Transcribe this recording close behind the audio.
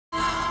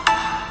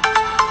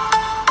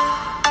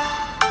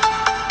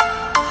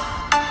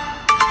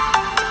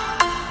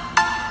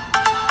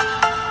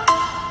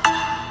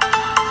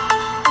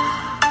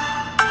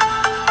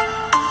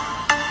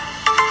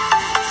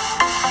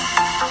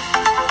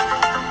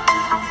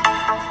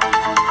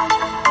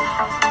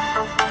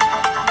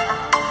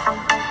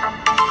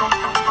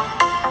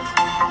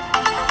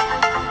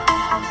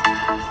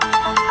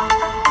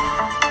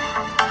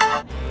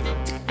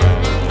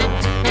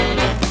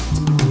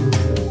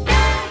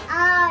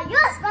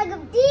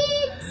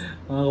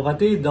Mga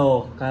kapatid,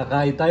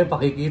 kakain tayo,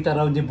 pakikita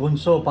raw ni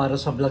Bunso para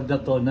sa vlog na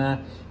to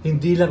na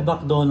hindi lang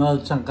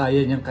McDonald's ang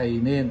kaya niyang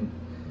kainin.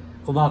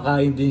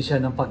 Kumakain din siya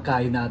ng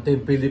pagkain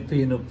natin,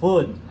 Filipino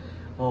food.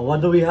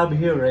 What do we have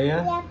here,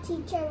 Rhea? We have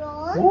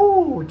chicharon.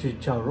 Ooh,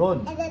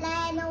 chicharon. And then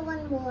I know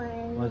one more.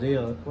 What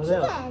else?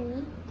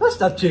 Chicken. That's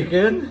not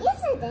chicken.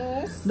 Yes, it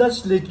is.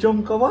 That's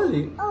lechon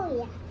kawali. Oh,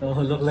 yeah.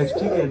 Look like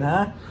chicken,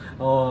 ha?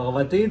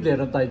 Kapatid,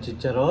 meron tayong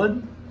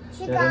chicharon.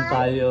 Meron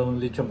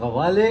tayong lechon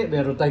kawali,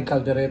 meron tayong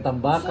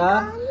kalderetang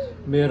baka,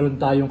 meron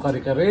tayong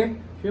karekare.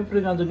 Siyempre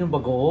nandun yung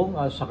bagoong,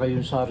 at saka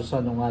yung sarsa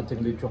ng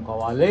ating lechon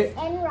kawali.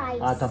 And rice.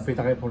 At ang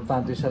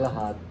pinaka-importante sa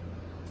lahat,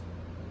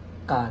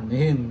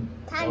 kanin.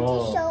 Time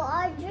to show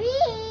our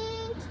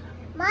drink.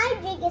 My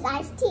drink is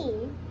iced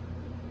tea.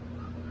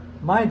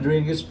 My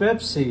drink is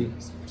Pepsi.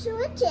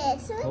 Switch it.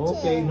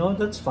 Okay, no,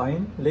 that's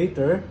fine.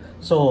 Later.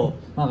 So,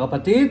 mga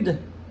kapatid,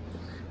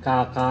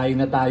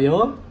 kakain na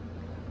tayo.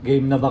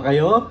 Game na ba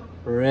kayo?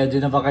 Ready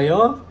na ba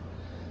kayo?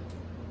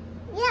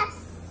 Yes.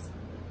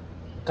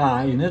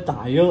 Kain na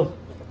tayo.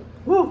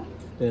 Woo!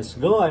 Let's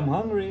go, I'm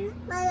hungry.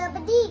 Mga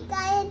kapatid,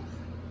 kain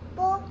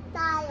po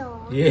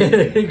tayo.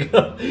 Yeah,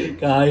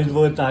 kain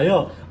po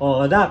tayo.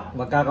 Anak,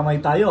 magkakamay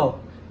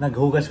tayo.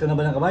 Naghugas ka na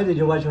ba ng kamay? Did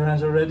you wash your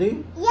hands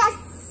already?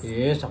 Yes.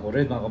 Yes, ako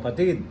rin mga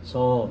kapatid.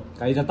 So,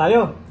 kain na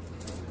tayo.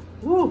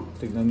 Woo!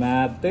 Tignan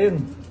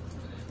natin.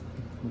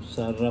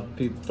 Masarap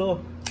ito.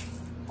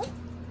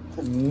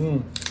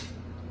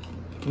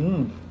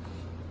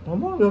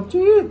 Mama, that's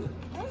it.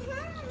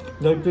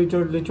 Like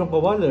lechon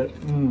kawali.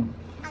 I'm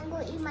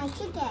going to eat my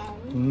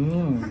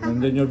chicken. And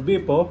then your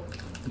beef,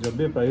 Your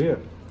beef right here.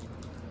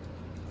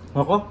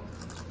 Ako,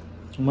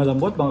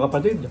 malambot mga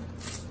kapatid.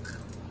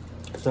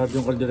 Sarap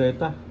yung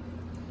kaldereta.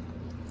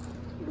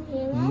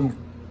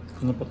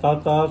 May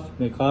patatas,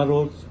 may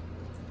carrots.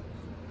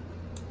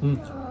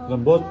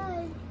 Lambot.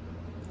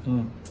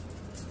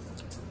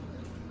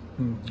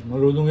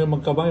 Marunong yung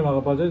magkamay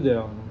mga kapatid.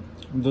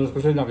 Dalos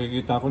kasi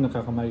nakikita ko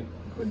nakakamay.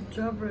 Good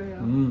job, Rhea.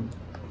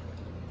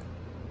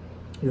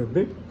 Your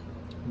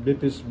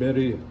beef is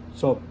very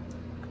soft.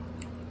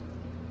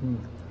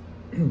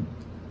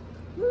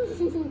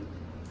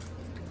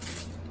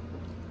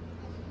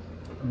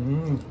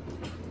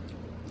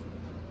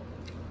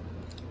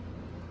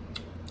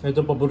 Ito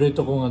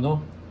paborito kong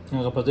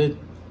mga kapatid,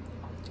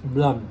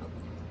 vlog,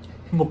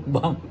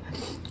 mukbang.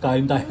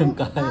 Kain tayong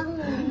kain.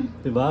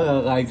 Diba?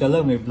 Kakain ka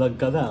lang, may vlog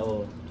ka na.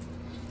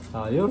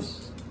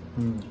 Ayos. At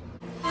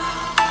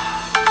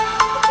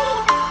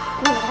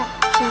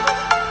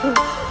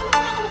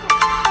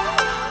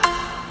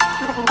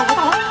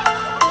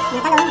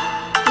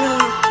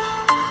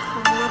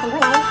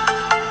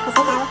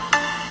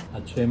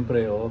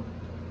syempre,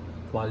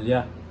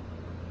 walya.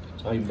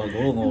 Tsaka yung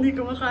bagong, Hindi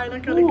ko makain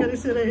ng kare-kare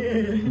si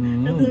Rhea.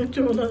 Ito yung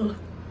chula.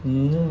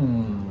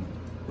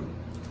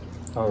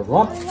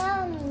 Sarap.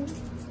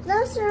 No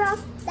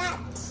syrup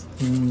that.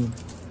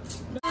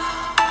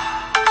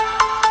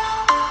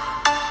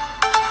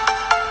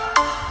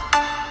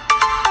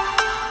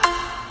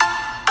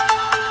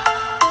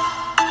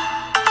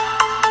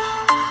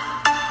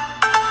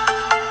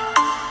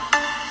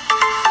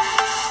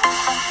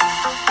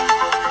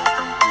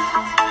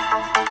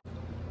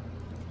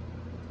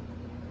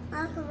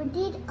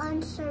 Kapatid,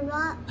 ang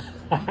sarap.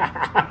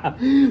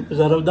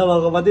 Masarap daw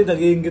mga kapatid,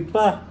 nag-iingit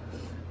pa.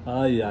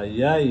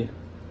 Ay.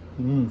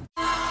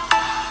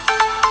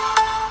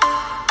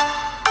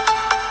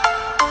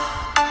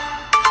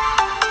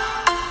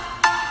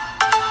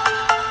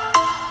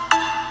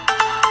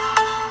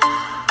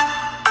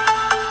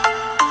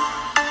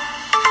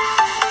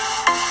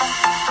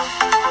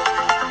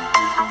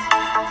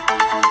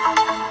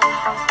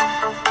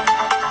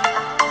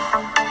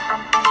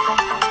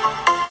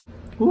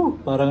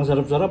 Parang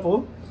sarap-sarap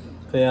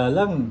Kaya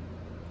lang,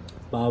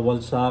 bawal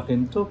sa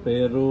akin to,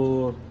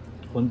 pero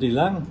konti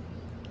lang.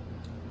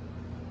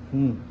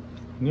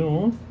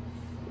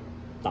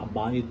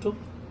 Taba ito.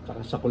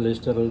 Saka sa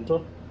cholesterol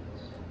to.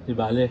 Di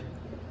bale,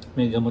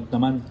 may gamot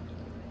naman.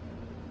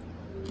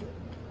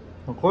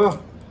 Ako.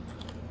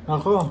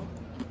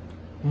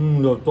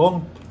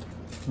 Lutong.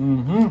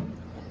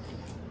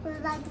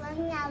 Like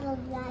running out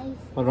of life.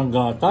 Parang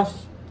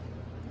gatas.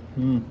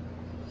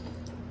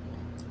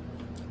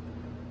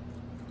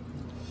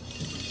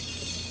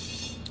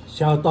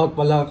 Shoutout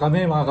pala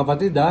kami mga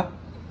kapatid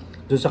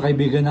doon sa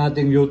kaibigan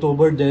nating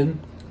YouTuber din,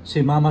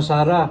 si Mama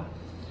Sara.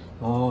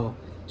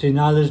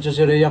 Challenge niya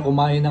si Rhea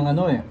kumain ng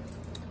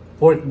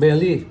pork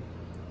belly,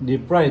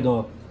 deep fried.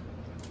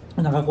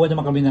 Nakakuha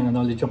naman kami ng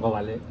lechon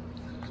kawali.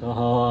 So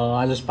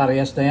halos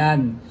parehas na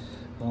yan.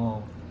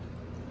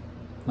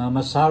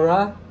 Mama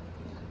Sara,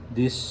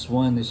 this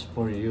one is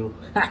for you.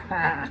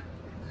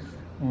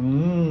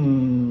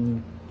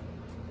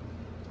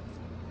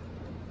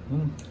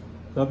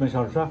 Sarap, may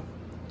sarsa.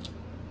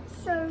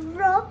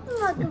 Sarap,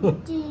 mga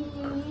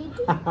kapatid.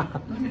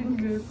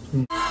 Good.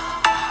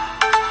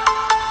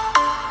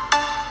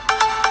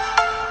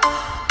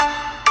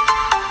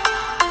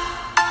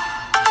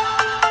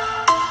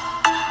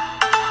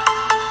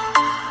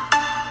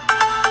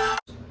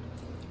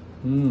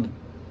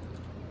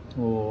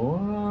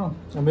 Oo,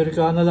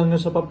 Amerikana lang yan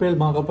sa papel,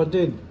 mga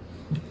kapatid.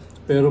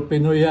 Pero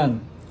Pinoy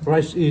yan.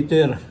 Rice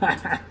eater.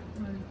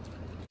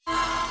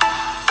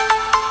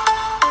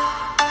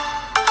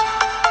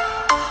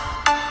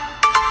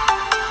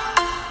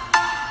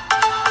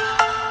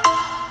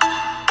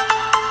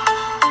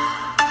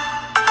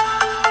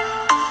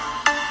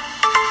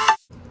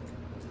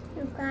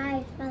 You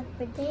guys,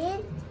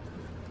 kapatid.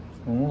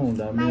 Oo,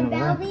 dami My na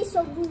ka. belly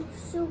so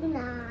busog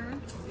na.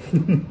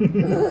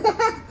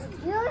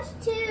 Yours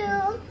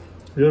too.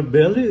 Your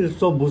belly is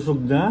so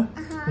busog na?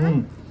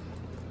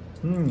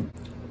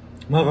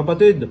 Mga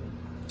kapatid,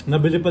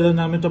 nabili pala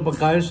namin itong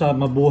pagkain sa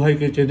Mabuhay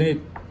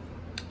KitchenAid.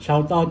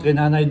 Shout out kay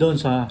nanay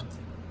doon sa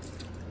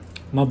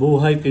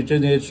Mabuhay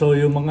KitchenAid. So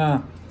yung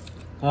mga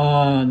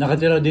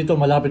nakatira dito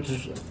malapit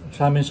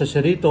sa amin sa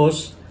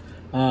Cerritos,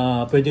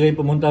 pwede kayo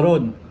pumunta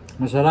ron.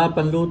 Masarap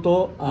ang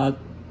luto at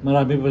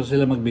marami pa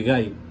sila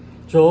magbigay.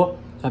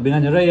 So, sabi nga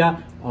ni Rhea,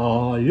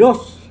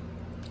 ayos!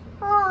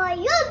 Oh,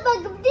 yun,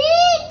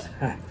 bagabdit!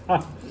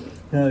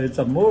 It's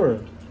a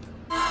more.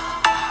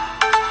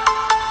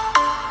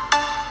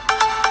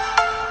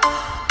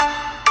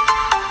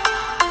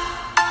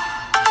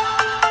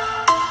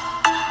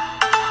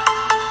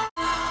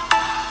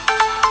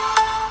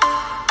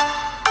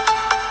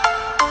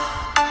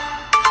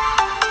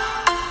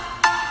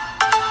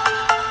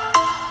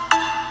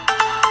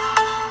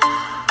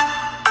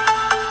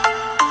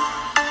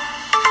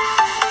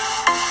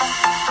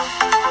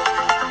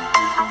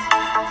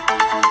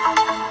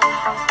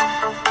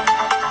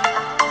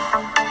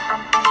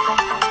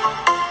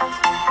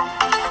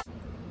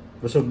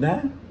 Busog na?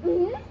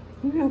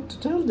 You have to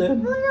tell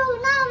them. No, no,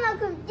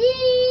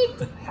 bagabdit!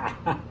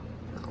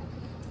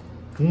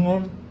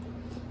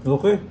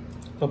 Okay.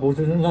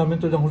 Tapusin na namin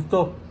ito ng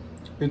gusto.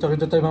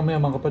 Kita-kita tayo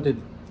mamaya mga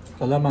kapatid.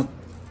 Salamat.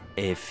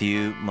 A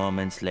few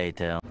moments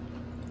later.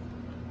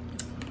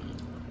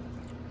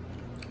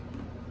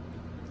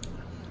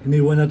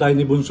 Iniwan na tayo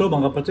ni Bunso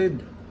mga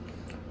kapatid.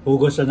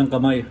 Hugas na ng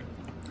kamay.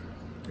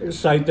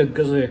 Excited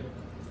kasi.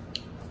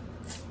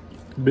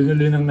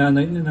 Binili ng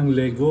nanay niya ng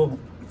Lego.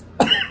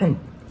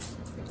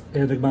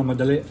 Kaya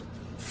nagmamadali.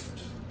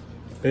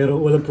 Pero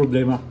walang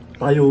problema.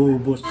 Tayo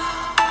uubos.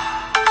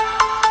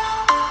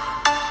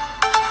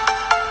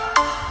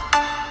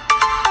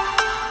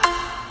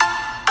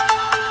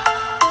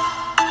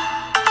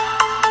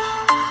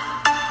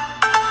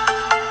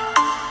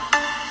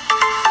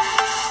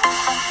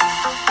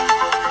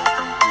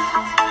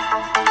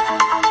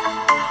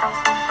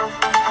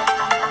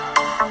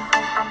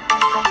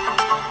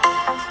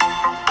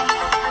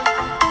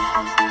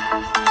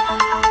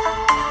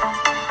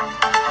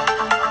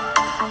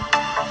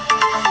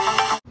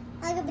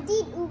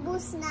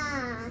 Ubus na.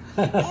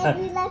 And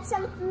we left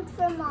some food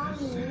for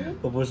mommy.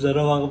 Ubos na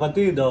raw mga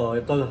kapatid. Oh,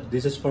 ito,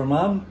 this is for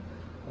mom.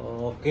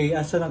 Okay,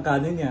 asan ang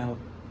kanin niya?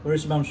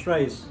 Where's mom's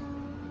rice?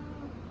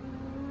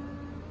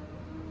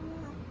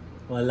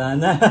 Wala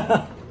na.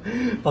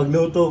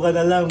 Pagluto ka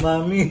na lang,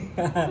 mami.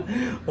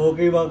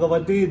 Okay mga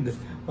kapatid.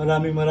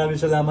 Maraming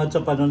salamat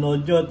sa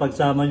panonood nyo at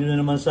pagsama nyo na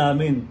naman sa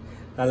amin.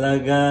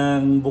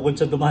 Talagang bukod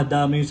sa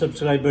dumadami yung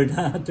subscriber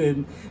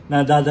natin,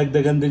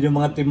 nadadagdagan din yung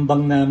mga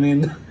timbang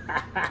namin.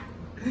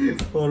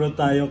 Puro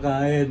tayo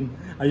kain.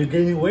 Are you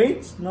gaining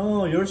weight?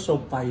 No, you're so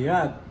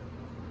payat.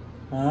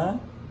 Ha?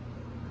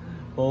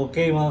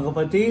 Okay mga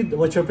kapatid,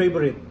 what's your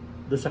favorite?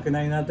 Doon sa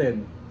kinain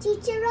natin?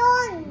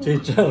 Chicharon!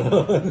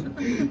 Chicharon.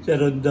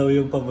 Chicharon daw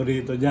yung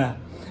paborito niya.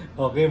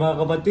 Okay mga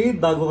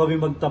kapatid, bago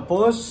kami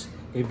magtapos,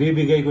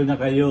 ibibigay ko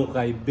na kayo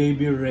kay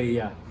Baby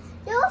Rhea.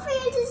 Don't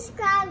forget to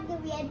subscribe,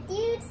 give me a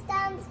huge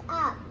thumbs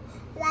up.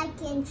 Like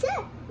and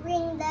share,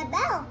 ring the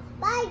bell.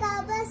 Bye,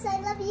 God bless, I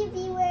love you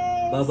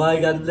viewers. Bye-bye,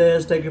 God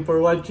bless. Thank you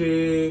for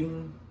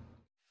watching.